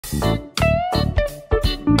Hey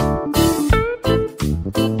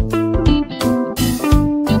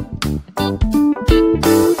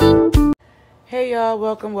y'all,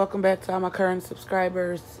 welcome back to all my current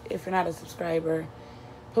subscribers. If you're not a subscriber,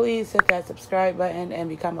 please hit that subscribe button and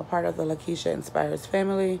become a part of the Lakeisha Inspires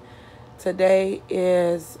family. Today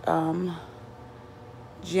is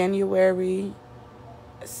January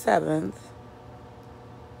 7th,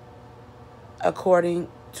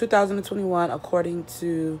 2021, according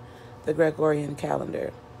to the Gregorian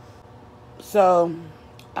calendar. So,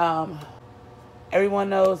 everyone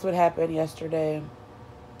knows what happened yesterday.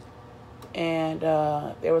 And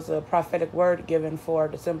there was a prophetic word given for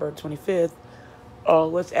December 25th,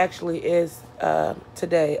 which actually is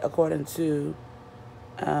today, according to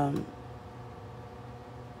the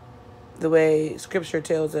way Scripture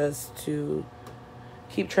tells us to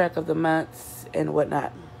keep track of the months and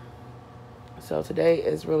whatnot. So today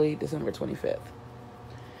is really December 25th.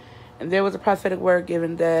 And there was a prophetic word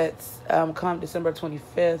given that come December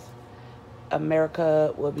 25th,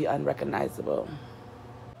 America will be unrecognizable.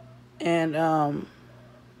 And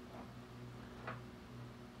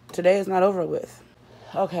today is not over with.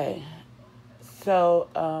 Okay.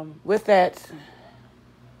 So with that,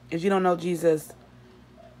 if you don't know Jesus,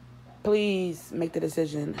 please make the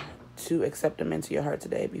decision to accept him into your heart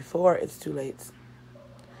today before it's too late.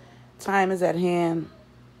 Time is at hand,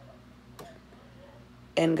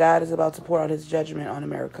 and God is about to pour out his judgment on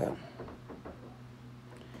America.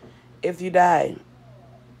 If you die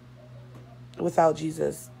without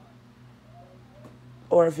Jesus,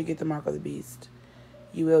 or if you get the mark of the beast,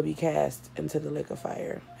 you will be cast into the lake of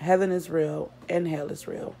fire. Heaven is real and hell is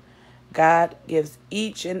real. God gives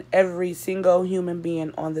each and every single human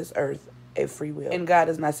being on this earth a free will. And God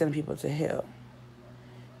does not send people to hell.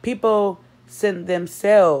 People send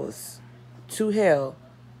themselves to hell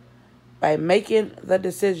by making the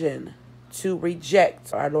decision to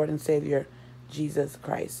reject our Lord and Savior, Jesus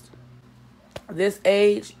Christ. This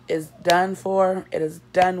age is done for. It is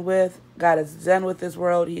done with. God is done with this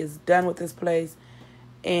world. He is done with this place.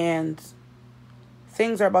 And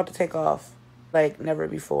things are about to take off like never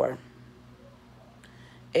before.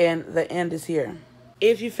 And the end is here.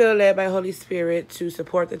 If you feel led by Holy Spirit to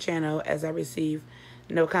support the channel, as I receive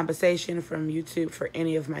no compensation from YouTube for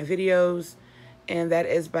any of my videos, and that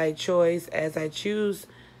is by choice, as I choose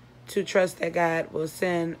to trust that God will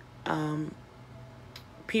send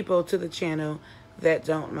people to the channel that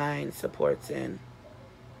don't mind supporting.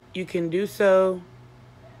 You can do so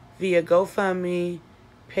via GoFundMe,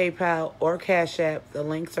 PayPal, or Cash App. The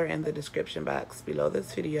links are in the description box below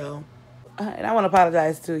this video. And I want to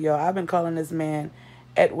apologize to y'all. I've been calling this man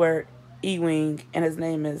Edward Ewing, and his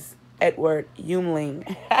name is Edward Umling.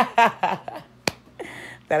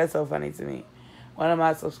 That is so funny to me. One of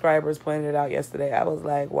my subscribers pointed it out yesterday. I was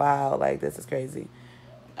like, wow, like this is crazy.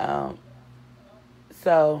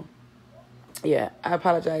 So, yeah, I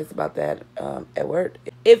apologize about that, Edward.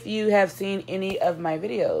 If you have seen any of my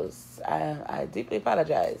videos, I deeply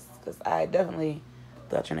apologize, because I definitely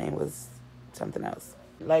thought your name was something else.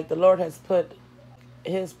 Like, the Lord has put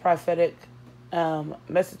his prophetic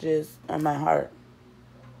messages on my heart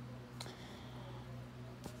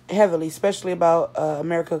heavily, especially about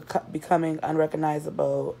America becoming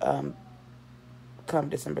unrecognizable come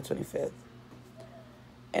December 25th.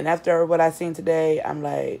 And after what I've seen today, I'm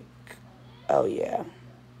like, oh yeah.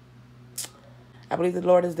 I believe the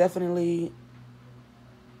Lord is definitely,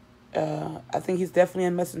 I think he's definitely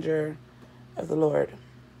a messenger of the Lord.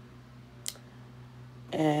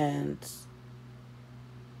 And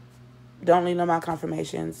don't lean on my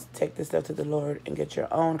confirmations. Take this stuff to the Lord and get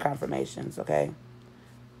your own confirmations, okay?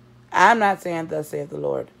 I'm not saying thus saith the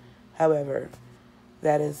Lord. However,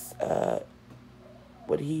 that is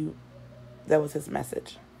that was his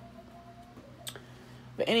message.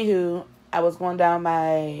 But anywho, I was going down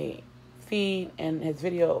my feed and his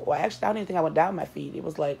video. Well, actually, I don't even think I went down my feed. It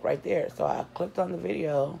was like right there. So I clicked on the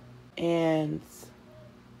video and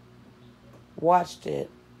watched it.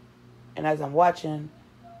 And as I'm watching,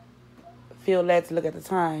 feel led to look at the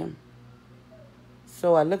time.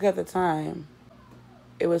 So I look at the time.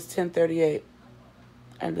 It was 10:38.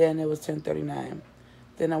 And then it was 10:39.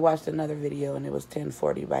 Then I watched another video and it was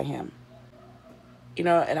 10:40 by him. You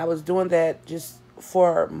know, and I was doing that just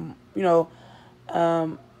for, you know,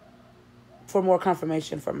 for more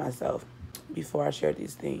confirmation for myself before I shared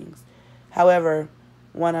these things. However,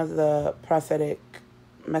 one of the prophetic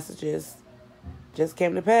messages just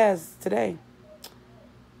came to pass today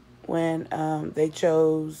when they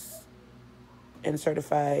chose and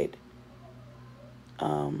certified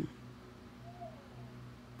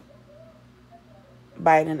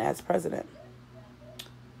Biden as president.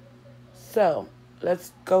 So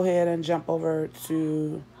let's go ahead and jump over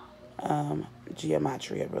to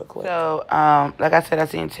geometry real quick. So like I said, I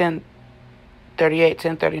seen 1038,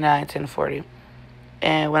 1039, 1040.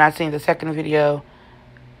 And when I seen the second video,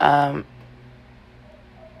 it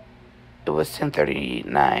was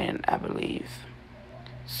 1039, I believe.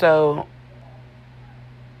 So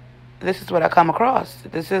this is what I come across.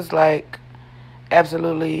 This is like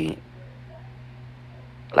absolutely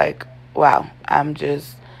like, wow. I'm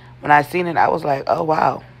just, when I seen it, I was like, oh,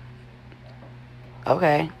 wow.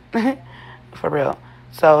 Okay. For real.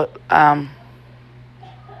 So,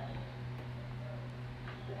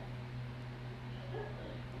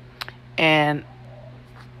 and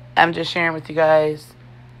I'm just sharing with you guys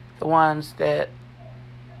the ones that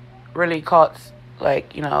really caught,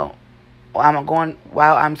 like, you know, while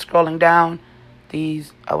I'm scrolling down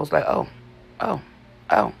these, I was like, oh,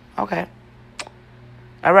 okay.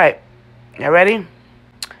 All right. You ready?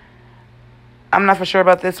 I'm not for sure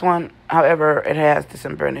about this one. However, it has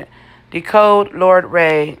December in it. Decode Lord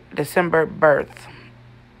Ray, December birth.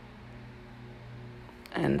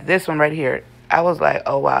 And this one right here, I was like,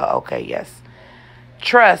 oh, wow, okay, yes.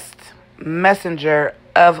 Trust, messenger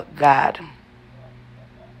of God.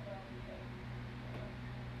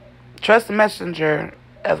 Trust the messenger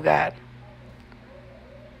of God.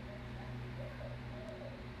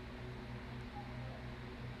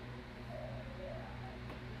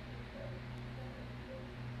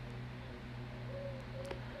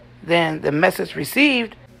 Then the message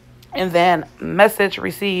received. And then message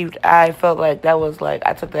received, I felt like that was like,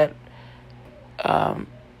 I took that,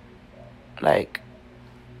 like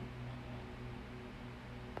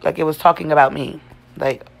it was talking about me.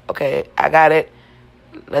 Like, okay, I got it.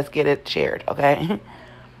 Let's get it shared, okay?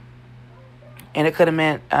 And it could have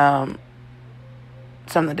meant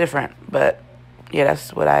something different. But, yeah,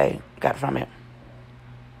 that's what I got from it.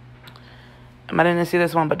 I didn't see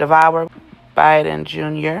this one, but Devour, Biden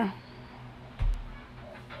Jr.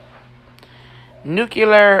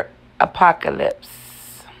 Nuclear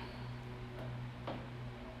apocalypse.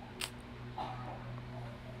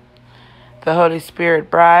 The Holy Spirit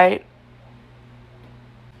bride.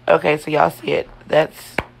 Okay, so y'all see it.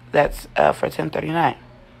 That's for 1039.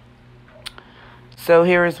 So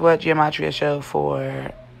here is what Gematria showed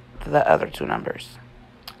for the other two numbers.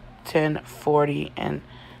 1040 and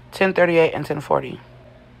 1038 and 1040.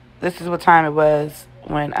 This is what time it was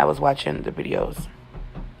when I was watching the videos.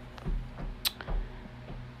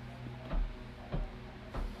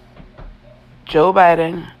 Joe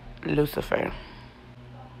Biden, Lucifer.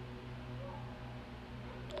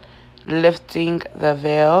 Lifting the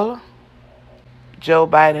veil. Joe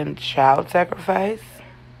Biden child sacrifice.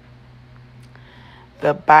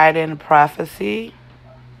 The Biden prophecy.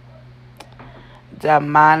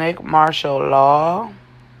 Demonic martial law.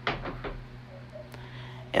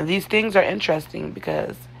 And these things are interesting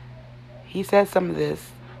because he said some of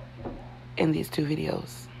this in these two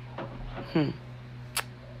videos.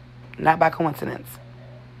 Not by coincidence.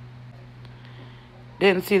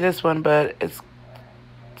 Didn't see this one, but it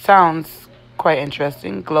sounds quite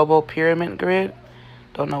interesting. Global pyramid grid.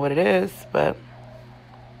 Don't know what it is, but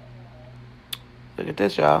look at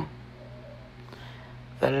this, y'all.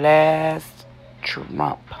 The last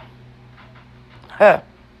Trump. Huh.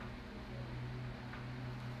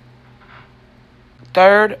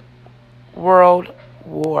 Third World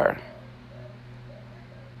War.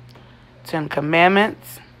 10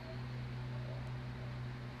 Commandments.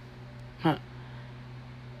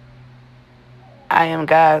 I am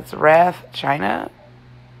God's wrath, China.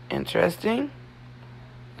 Interesting.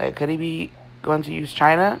 Like, could he be going to use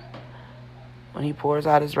China when he pours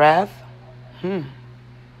out his wrath?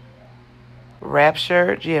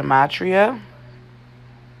 Rapture, Gematria.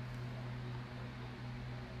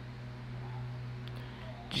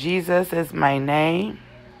 Jesus is my name.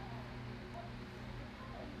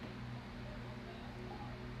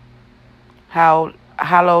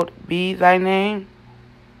 Hallowed be thy name.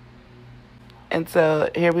 And so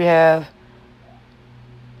here we have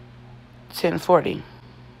 1040.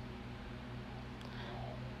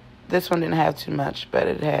 This one didn't have too much, but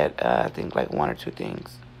it had, I think, like one or two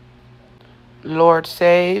things. Lord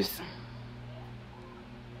saves.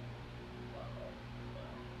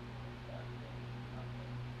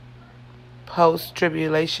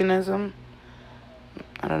 Post-tribulationism.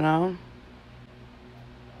 I don't know.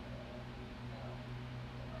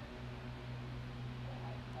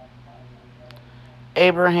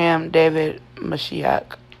 Abraham, David,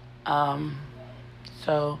 Mashiach.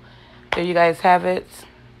 So there you guys have it.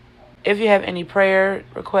 If you have any prayer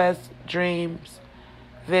requests, dreams,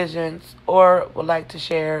 visions, or would like to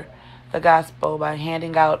share the gospel by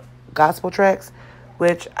handing out gospel tracks,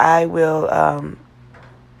 which I will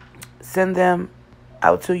send them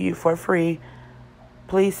out to you for free.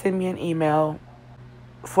 Please send me an email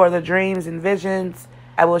for the dreams and visions.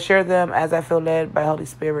 I will share them as I feel led by Holy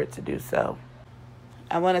Spirit to do so.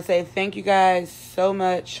 I want to say thank you guys so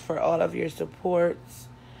much for all of your supports.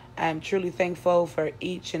 I'm truly thankful for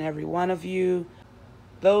each and every one of you.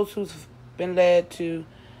 Those who've been led to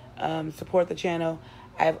support the channel,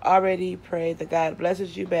 I've already prayed that God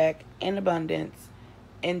blesses you back in abundance.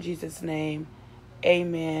 In Jesus' name,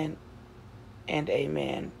 amen and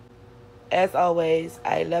amen. As always,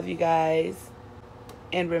 I love you guys.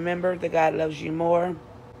 And remember that God loves you more.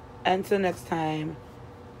 Until next time,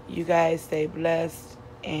 you guys stay blessed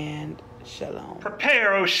and shalom.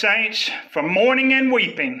 Prepare, O saints, for mourning and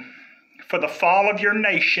weeping, for the fall of your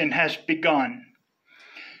nation has begun.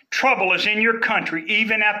 Trouble is in your country,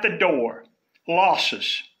 even at the door.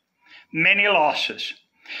 Losses, many losses.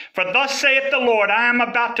 For thus saith the Lord, I am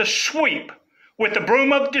about to sweep with the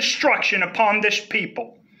broom of destruction upon this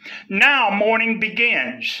people. Now mourning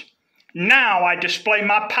begins. Now I display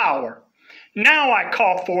my power. Now I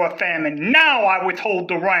call for a famine. Now I withhold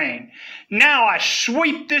the rain. Now I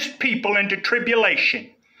sweep this people into tribulation.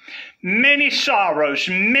 Many sorrows,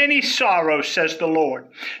 says the Lord.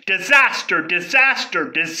 Disaster,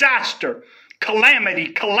 disaster, disaster. Calamity,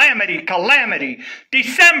 calamity, calamity.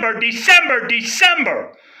 December, December,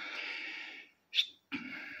 December.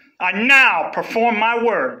 I now perform my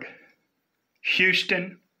word.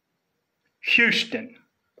 Houston, Houston,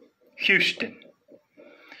 Houston.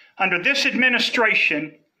 Under this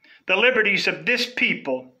administration, the liberties of this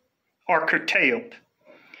people are curtailed.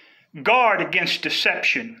 Guard against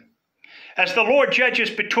deception. As the Lord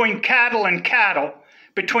judges between cattle and cattle,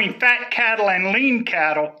 between fat cattle and lean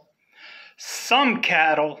cattle, some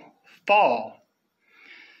cattle fall.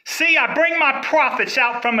 See, I bring my prophets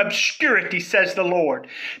out from obscurity, says the Lord.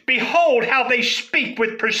 Behold how they speak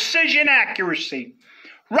with precision accuracy.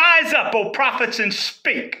 Rise up, O prophets, and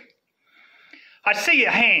speak. I see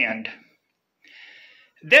a hand.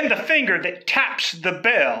 Then the finger that taps the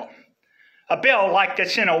bell, a bell like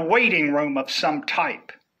that's in a waiting room of some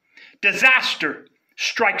type. Disaster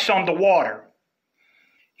strikes on the water.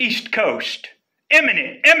 East Coast.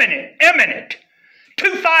 Imminent, imminent, imminent.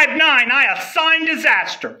 259, I assign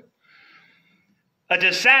disaster. A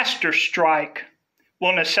disaster strike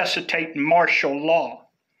will necessitate martial law.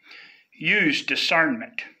 Use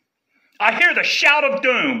discernment. I hear the shout of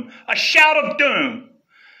doom, a shout of doom.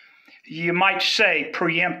 You might say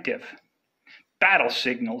preemptive. Battle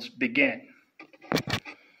signals begin.